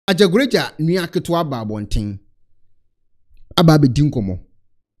ajagorajah nua ketewa ba abonten aba be dinkomo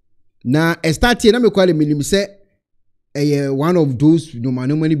na start na me kwale minim se one of those no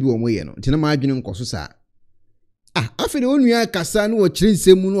mani bi wo moye no ntina ma adwene nkoso sa afede onua kasa no wo kire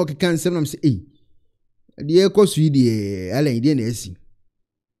nsem no okeka nsem na me se de ekosu de ala ide na asi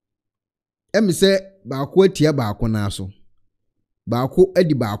se baako atia baako na so baako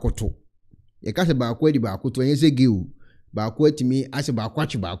adi baako to ye ka se baako adi baako to yen se geu baako atimi ase baako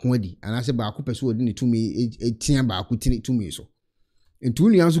achi baako adi anase baako pese odi ne tumi etia baako tumi so ntu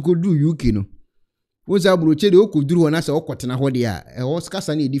nua so ko du UK no wo za broche de okuduru na se okotena ho de a ho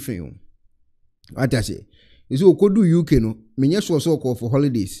skasa na edifen o atase nso okodu UK no menye so ko for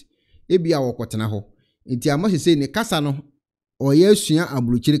holidays ebia okotena ho nti amase se ne kasa no oye asua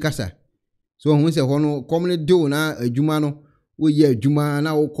abrochiri kasa so ho se ho no komne do na adwuma no wo ye adwuma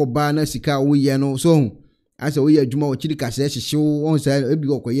na wokoba na sika wo ye no so ho ase wo ye adwuma wo chiri kasa hyehyew won se ebi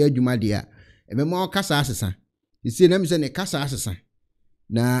okoye adwuma de a emema kasa asesa isi na me se ne kasa asesa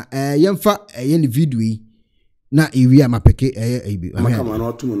na yemfa ye video yi na ewi amapeke ebi makama na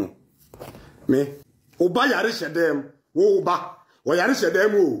otum no me oba yare hyedem wo oba wo yare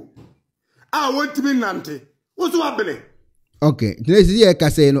hyedem o wotimi nante wo so abele okay tnesi ye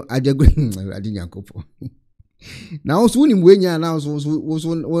kase no ajagorajah adinyankopo na oso ni mwenya na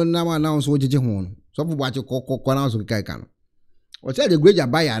oso na na oso jeje ho no so bo ache kokko na oso kai kan o se ajagorajah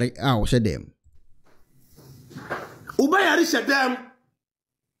ba yare o hyedem oba yare hyedem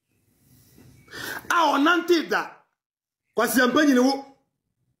onante da kwasi ampanyi ne wo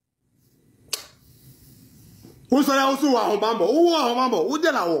so ya oso wa ahomambo wo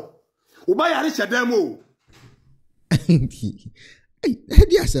de la wo oba yare hyedem o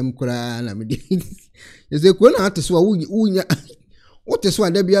di asem kura na me di ese ko na ateso a wunya oteso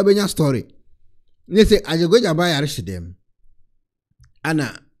a da bia benya story ne se ajagorajah ba yare hyedem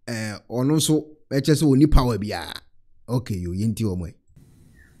ana ono so eche oni power bia okay yo yenti omo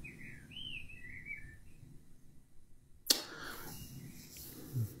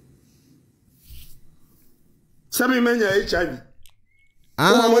Sami menya HIV.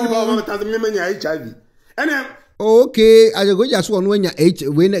 Woni ba ma ta menya HIV. Ene okay, ajagorajah so no nya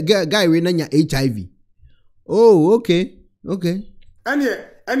HIV, guy we na nya HIV. Oh, okay.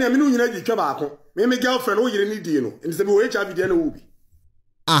 Ene me no nyina di twa baako. Me girlfriend wo yire ni di no. Enti se be HIV di na wo bi.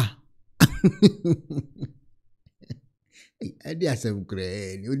 Adi asem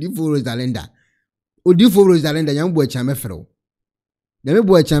kure. Odi for Rosalenda nyam bo acha mefro. Na me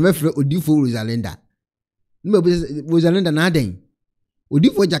bo acha mefro odi for Rosalenda. Rosalenda na aden. Odi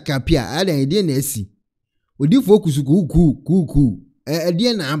for jakapia aden de na asi. Odi for kusuku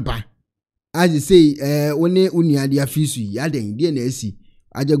de na aba. As you say one unia dia fisu aden de na asi.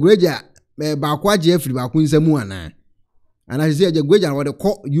 Ajagorajah ba kwa je afri ba ku nsamu ana. Ana say ajagorajah wo de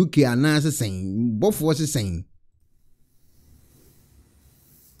ko UK ana sesen bofo sesen.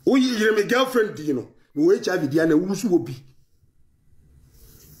 O yire me girlfriend di no. Wo HIV di na wusu obi.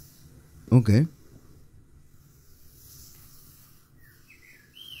 Okay.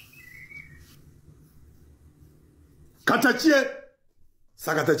 Katachie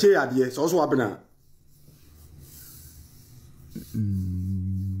sakatachie ade so so abena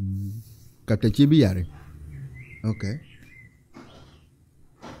katachie bi yare okay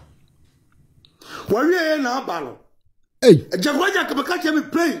wawie na abalo ajagorajah ka baka che me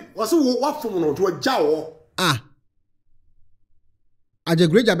play waso wa fom no to agya wo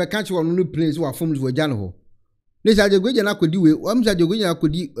ajagorajah baka che wo no play so wa fom to agya no ho ne sa ajagorajah na kodi we wa msa ajagorajah na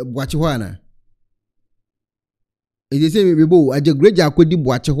kodi boache ho ana e say me bo ajagorajah akodi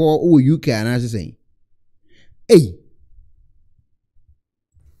boache ho o UK ana sesen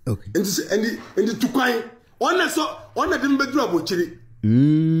okay and tukwan ona dem bedru abochiri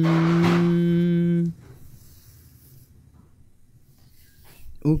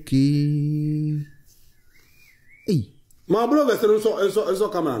okay ma blog so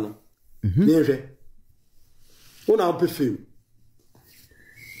camera no ni hwe una perfume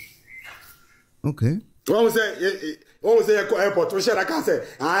okay wọ́n say airport we share ka say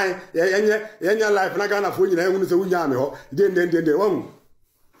yenya life na Ghana fo nyina ehunu se wunya ame ho den wọ́n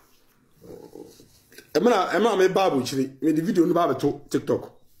emma me babu chiri me the video no ba to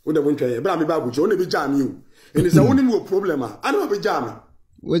TikTok wo de wontwa ebra me babu chiri wo na be jam you eni se woni me problem a ana be jam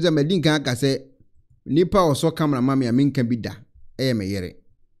wo za medin kan aka say nipa oso camera mama ya menka bi da me yere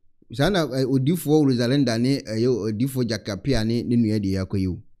sana odifo Rosalenda ne odifo jakapia ne nua de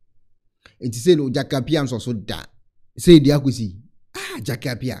yakoyo enti se no jakapia nso so da se di akosi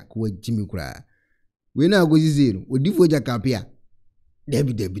jakapia ko jimi kura we na agozi zero odifo jakapia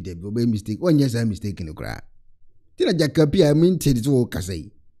debi obe mistake onye sa mistake no kura tina jakapia minti so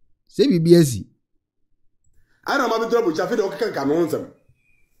kasai Say BBS. I don't have a trouble. Jaffe, okay, come on some.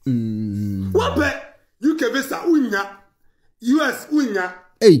 What bet? UK visa unya. US unya.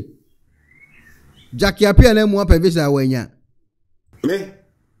 Hey. Jackie appear na mo pa visa wanya. Me.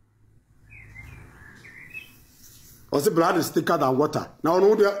 Was the blood is thicker than water. Now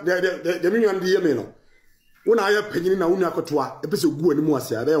no the million the me no. Una aye panyini na unya kotoa. E pese gu ani mu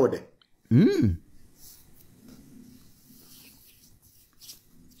ase abe wode.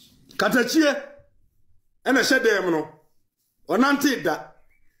 Katachie ena hyedem no. Onante da.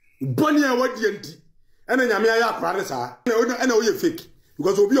 Boni a wadi anti. Ena nyame aye akware saa. Ena wo ye fake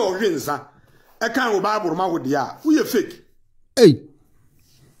because obi o hwe nsa. E kan wo Bible ma wo de a. Wo ye fake. Hey.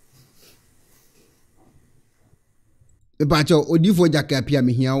 Ebacho odifo Jackie apia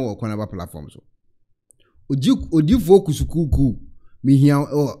me hia wo kwana ba platform so. Odifo kusukuku me hia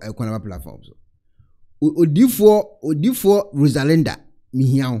o kwana ba platform so. Odifo Rosalinda me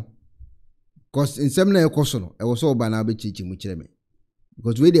hia cause nsem na ekoso no e wo so ba na be chichi mu kire me.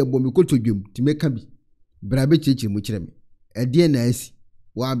 Because we dey bom ko todwum ti meka bi bra be chichi mu kire me. E de na asi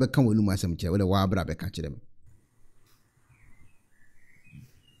wa be ka wonu masem kire we de wa bra be ka kire me.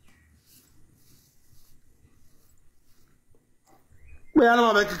 Me ya na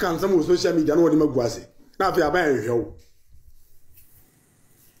ma be kan some social media no wodi maguase. Na afi aban hwew.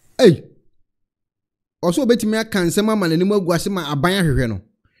 Hey. Also betimi aka nsem ama na nimu aguase ma aban ahwehwe no.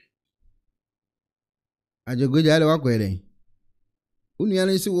 Ajagorajah ale wakwere. Unu ya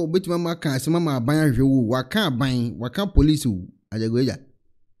nsi wo betimi ma aka nsem ama aban ahwehwe wo waka aban waka police wo Ajagorajah.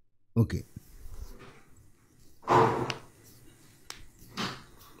 Okay.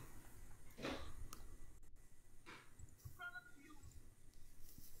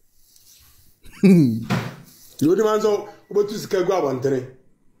 Yodi manzo obotu sika gwa abantere.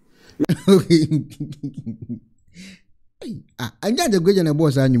 Okay. Anja Ajagorajah na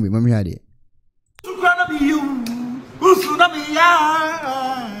boss anyumi mami hade. Sukana bi you. Usuna bi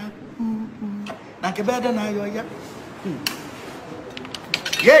ya. Na kebeda na yo ya.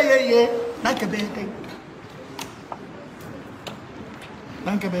 Yeah. Na kebeda.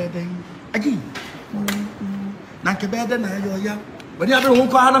 Na kebeda. Aji. Na kebeda na yo ya. Bani abe won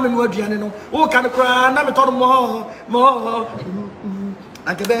kwa na me no aduane no. O kan kwa na me todo mo.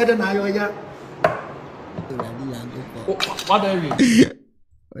 Na kebeda na yo ya. What are you?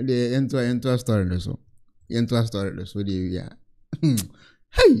 The enter story no so. Enter story no so dey ya.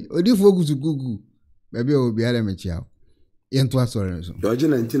 Hey, odifo kusukuku. Baby obi ara me chia. Enter story no so. George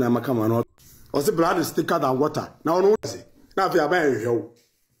 19 amaka ma no. O se blood is thicker than water. Na ono se. Na afi aban hwew.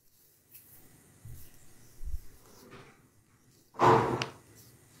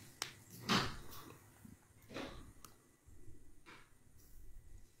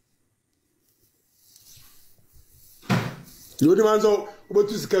 Yodi manzo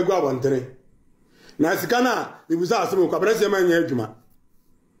obotu sika gwa abantere. Na sika na ibuza asem kwa brese ma nya adwuma.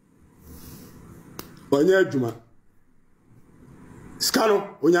 Onya adwuma. Sika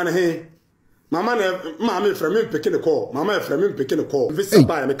no onya ne he. Mama me frame me peke ne call. Mama e frame me peke ne call. Visa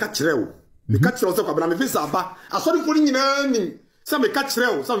ba me ka kire wo. Me ka kire wo se kwa bra me visa ba. Asori ko ni nyina ni. Se me ka kire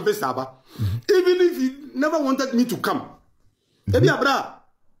wo, se me visa ba. Even if you never wanted me to come. Ebi abra.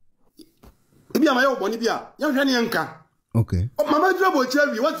 Ebi amayo boni bia. Ya hwe ne yanka. Okay. Oh, Mama Drabo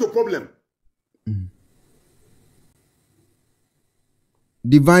Cherry, what's your problem?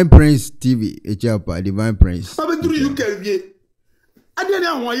 Divine Prince TV, Echapa, Divine Prince. Mama Drew, you can be. I didn't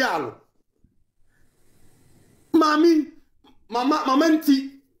know why y'all. Mama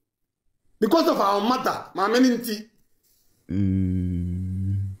Nti. Because of our mother, Mama Nti.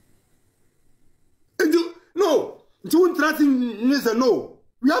 No, you threaten me, no.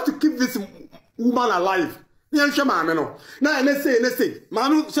 We have to keep this woman alive. Yan shama no. Na say.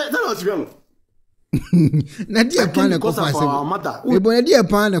 Manu say that was wrong. Na dia pa na ko fa asem. We bo na dia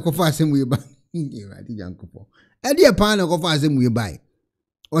pa na ko fa asem we ba. Ati jankopo. E dia pa na ko fa asem we ba.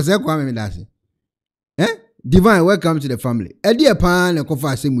 O se kwa me dase. Divine, welcome to the family. E dia pa na ko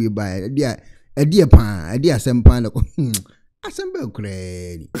fa asem we ba. E dia pa, e dia asem pa na ko. Asem be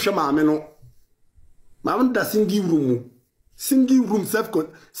kure. Shama me no. Mama da single room. Single room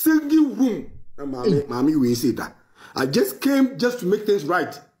single room. Mommy, we say that. I just came just to make things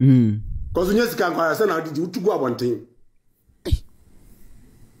right. Because when you can understand how did you to go about one thing.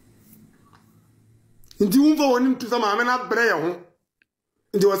 Into whom for one to some amena brain.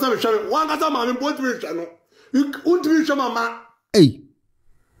 Into a some shall one as a man in both channel. You won't reach your mamma. Hey,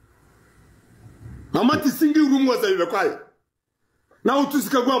 Mamma, the single room was a required. Now to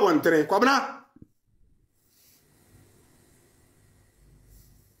go one train. Quabna.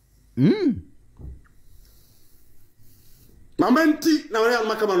 Mama nti na wale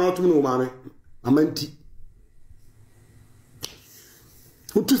makama na otum no mame. Mama nti.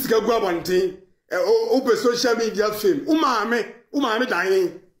 Utu sika gwa bonten. Open social media fame. Umame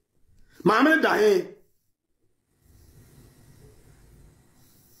dying. Mame dying.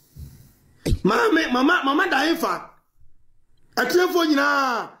 Mama dying fa. Atrefo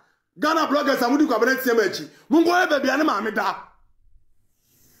nyina Ghana bloggers amudi kwa bere tiam achi. Mungo ebe bia ne mame da.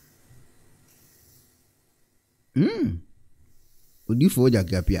 Odifo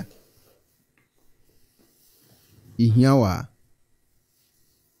jagapia. Ihiawa.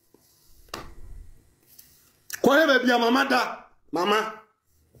 Kwa ebe bia mama da. Mama.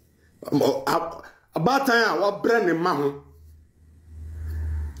 Abatan a wa bre ne ma ho.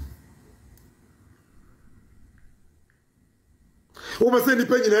 Oba se ni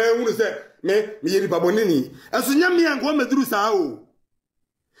pe nyina ehunu se me yeri babonini. Eso nya me anko meduru saa o.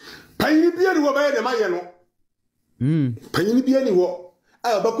 Panyini bia ni wo ba ye de maye no. Panyini bia ni wo.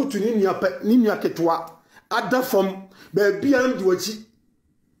 A ba kutu ni nua ketwa. Ada fam ba bia am di wachi.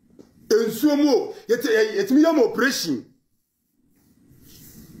 Ensuo mu yetimi yam operation.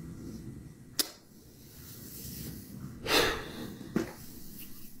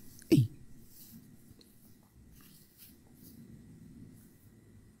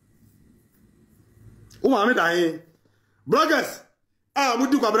 Mame dying. Bloggers,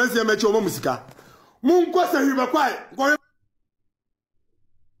 mudi kwa bransi ya mechi omo musika. Munko sa hiba kwai.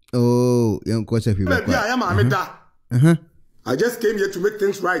 Oh, yanko sa hiba kwai. Yeah, mame da. I just came here to make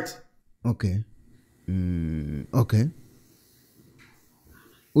things right. Okay. Okay.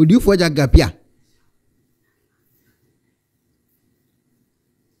 Would you for Jagapia?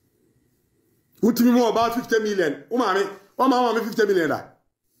 Who to me more about 50 million? Mame, mama 50 million da.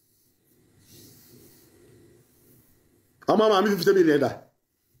 Mama 50 million da.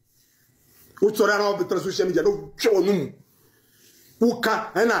 Who sorry na obi social media no show num. Who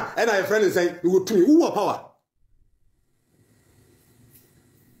ka na your friend is saying you go to me who power.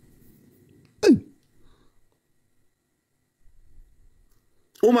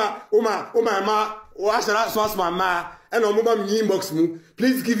 Uma ma o ashara so mama and on mobile inbox mu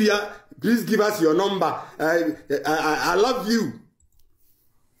please give us your number. I love you.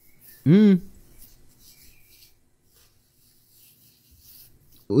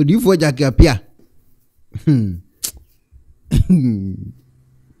 Odifo jagapia.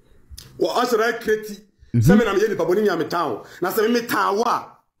 Wa ashara kreti. Se me na me yeli baboni nya me town. Na se me town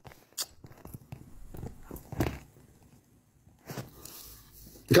wa.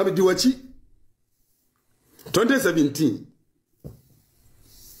 Kabi diwachi 2017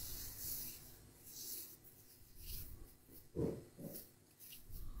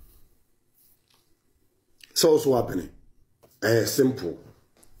 so happening simple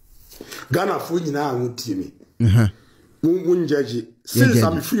Ghana fo nyina anwotie me mun judge since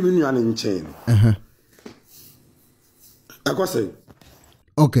I'm free me nuane nchen akosai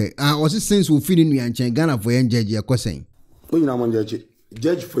okay was it since we feel nuane nchen Ghana fo yen judge akosai mun nyina mon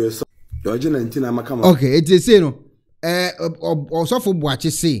judge for yourself. You're 19 makama. Okay, it is no. Osofo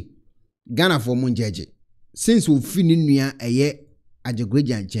boakye say Ghana for mun judge. Since we fini nua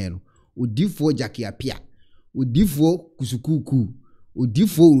ajagorajah nchen no, odifo jakiapia, odifo kusukuku,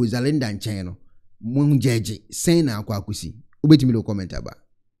 odifo Rosalinda nchen no, mun judge sen na akwa akusi. Obetimi do comment aba.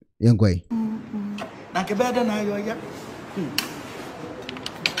 Yankoi. Na kebede na yo ya.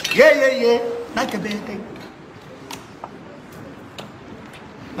 Yeah. Na kebede.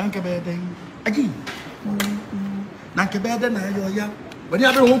 Nanke bede aji nanke bede na yo ya wani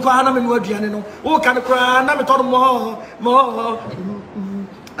abe ho kwa na me no aduane no o ka ne kra na me todo mo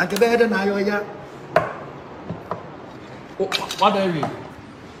nanke bede na yo ya what are you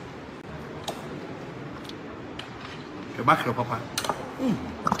ke bakro papa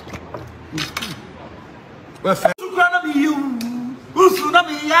wa fa kra na mi yu usu na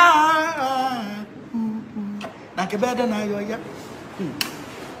mi ya nanke bede na yo ya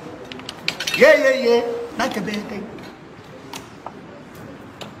Yeah. Nanke bede.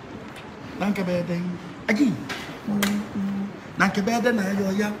 Aji. Nanke bede na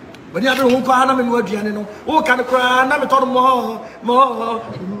yo ya. Wani abe ho kwa na me no aduane no. O ka ne kra na me todo mo.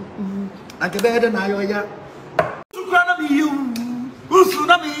 Nanke bede na yo ya. Tukra na mi yu. Usu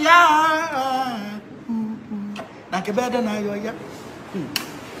na mi ya. Nanke bede na yo ya.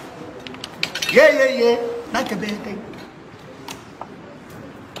 Yeah. Nanke bede.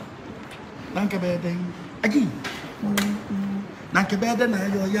 Nanke bede aji nanke bede na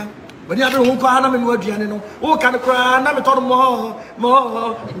yo ya wani abe ho kwa na me no aduane no o ka ne kra na me todo mo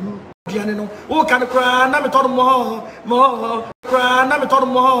aduane no o ka ne kra na me todo mo kra na me todo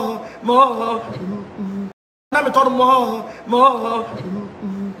mo na me to mo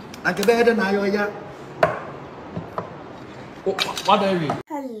na ke be na yo ya. What are you?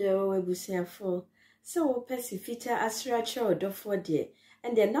 Hello, Ebusiafo. So, Pesifita Asracha or Dofode,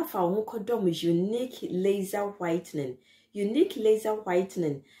 and then now for Kodom is unique laser whitening. Unique laser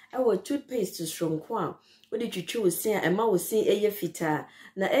whitening. Our toothpaste to strong quan. What did you choose? Say, and ma was saying a fita.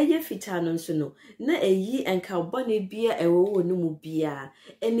 Na a fita non sono. Na a ye and carbonate beer a wo no beer.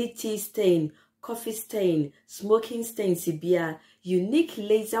 Any tea stain, coffee stain, smoking stain, beer. Unique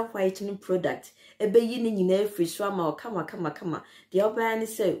laser whitening product. Ebe yini nyina free swama o kama. The obani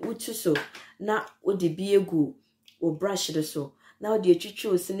say utu so na odi bi egu o brush de so. Na odi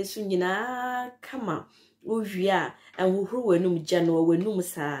etwitwe osini so nyina kama. Uwia and huhuru wenum jano wenum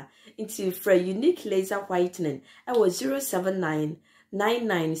sa. Into for unique laser whitening. I was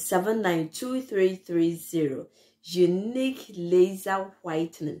 079-9979-2330. Unique laser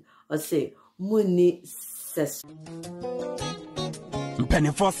whitening. Or say Muni ses.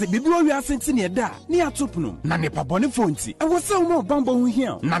 Penifose bibio wi asenti ne da ne atopnum na ne pabone fonti e wo se wo bambo hu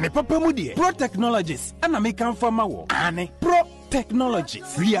hia na ne papa mu de Pro Technologies ana me kan fama wo ane Pro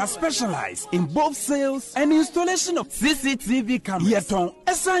Technologies. We are specialized in both sales and installation of CCTV cameras. Yeton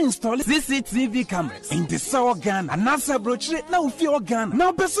esa install CCTV cameras in the South Ghana and NASA brochure na ufi Ghana.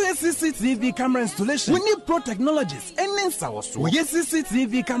 Now person CCTV camera installation. We need Pro Technologies and then so we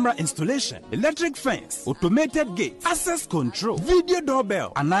CCTV camera installation, electric fence, automated gate, access control, video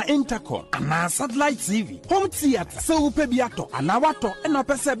doorbell, and intercom, and satellite TV, home theater. So we pay biato and wato and our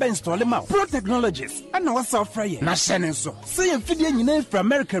person install them out. Pro Technologies and our software. Na shenen so. Say Fidya nyina from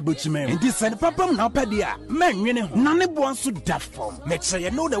America Bruchman. And this and papa na pedia. Man yene nane bonso dat form. Make sure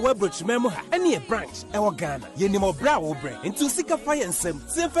you know the web Bruchman ha. Any branch e Ghana. Ye ni mo bra wo bre. Into sika fire nsem.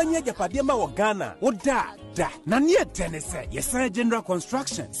 Se fanya japade ma Ghana. Wo da. Na near tenese. Yes general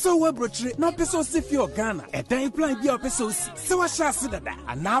construction. So web brochure na peso si fi Ghana. E dan plan bi peso si. Se wa sha se dada.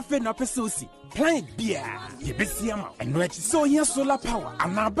 Ana fe na peso si. Plan bia ye besi ama eno achi so here solar power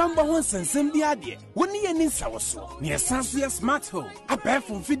ana bamba won sensem bia de woni ye ni sawoso ne esanso smart home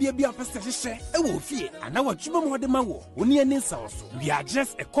abefo fidie bia pese hye e wo fie ana watwuma mo de ma wo woni ye ni sawoso we are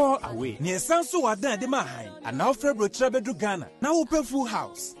just a call away ne esanso wadan de ma han ana ofre brochira bedu Ghana na wo pay full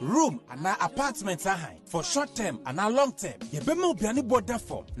house room ana apartment ahan for short term ana long term ye be ma obiane border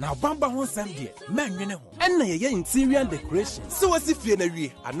form na bamba won sem de manwene ho enna ye interior decoration so wasi fie na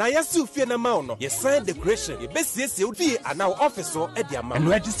wie ana yasi fie na ma no yes sign decoration ye best yes you fie ana office o e dia ma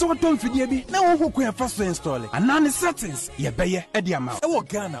no edi so tom fidie bi na wo hokun e fa so install ana ne settings ye beye e dia ma e wo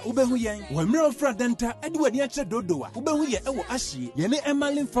Ghana wo be hu yen wo mre ofra denta e di wani a che dodowa wo be hu ye e wo ahie ye ne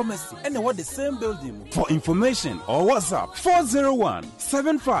Emerlin Pharmacy and what the same building. For information or WhatsApp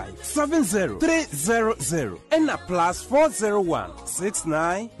 401-7570-300 and a plus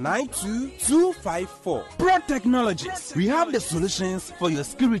 401-6992-254. Pro Technologies. We have the solutions for your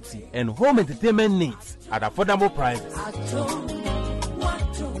security and home entertainment needs at affordable prices.